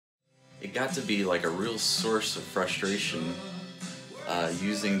it got to be like a real source of frustration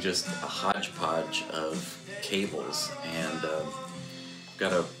using just a hodgepodge of cables. And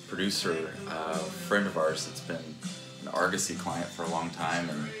got a producer, a friend of ours that's been an Argosy client for a long time,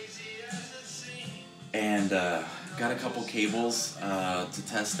 and got a couple cables to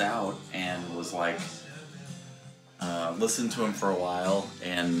test out, and was like, listened to him for a while,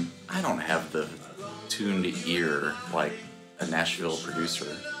 and I don't have the tuned ear like a Nashville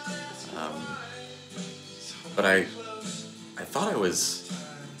producer, but I thought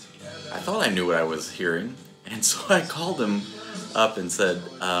I thought I knew what I was hearing, and so I called him up and said,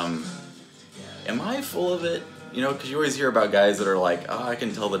 am I full of it? You know, because you always hear about guys that are like, oh, I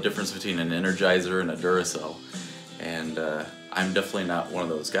can tell the difference between an Energizer and a Duracell, and I'm definitely not one of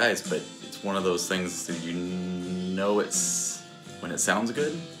those guys, but it's one of those things that you know it's when it sounds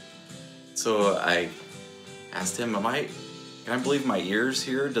good. So I asked him, can I believe my ears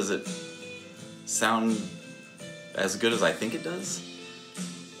here? Does it sound as good as I think it does?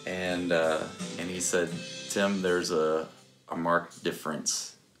 And he said, Tim, there's a marked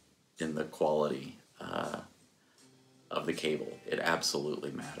difference in the quality of the cable. It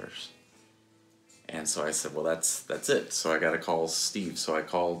absolutely matters. And so I said, well, that's it. So I got to call Steve. So I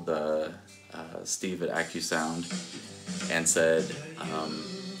called Steve at AccuSound and said,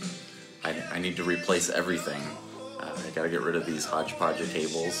 I need to replace everything. I got to get rid of these hodgepodge of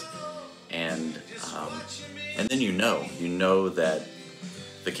cables. And then you know that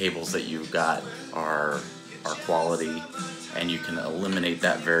the cables that you've got are quality, and you can eliminate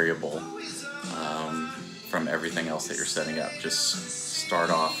that variable from everything else that you're setting up. Just start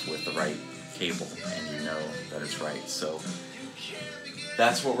off with the right cable, and you know that it's right. So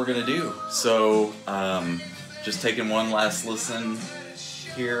that's what we're gonna do. So just taking one last listen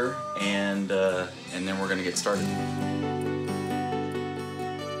here, and then we're gonna get started.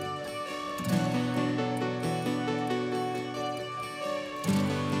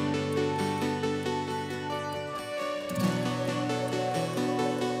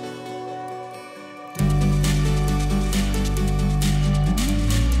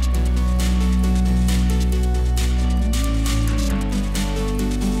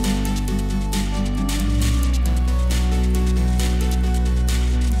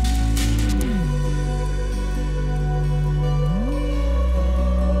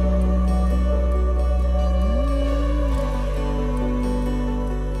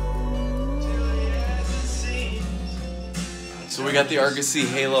 So we got the Argosy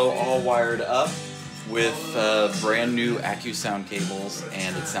Halo all wired up with brand new AccuSound cables,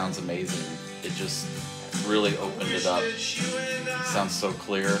 and it sounds amazing. It just really opened it up. It sounds so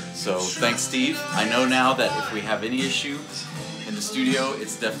clear. So thanks, Steve. I know now that if we have any issue in the studio,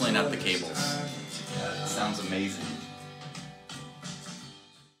 it's definitely not the cables. It sounds amazing.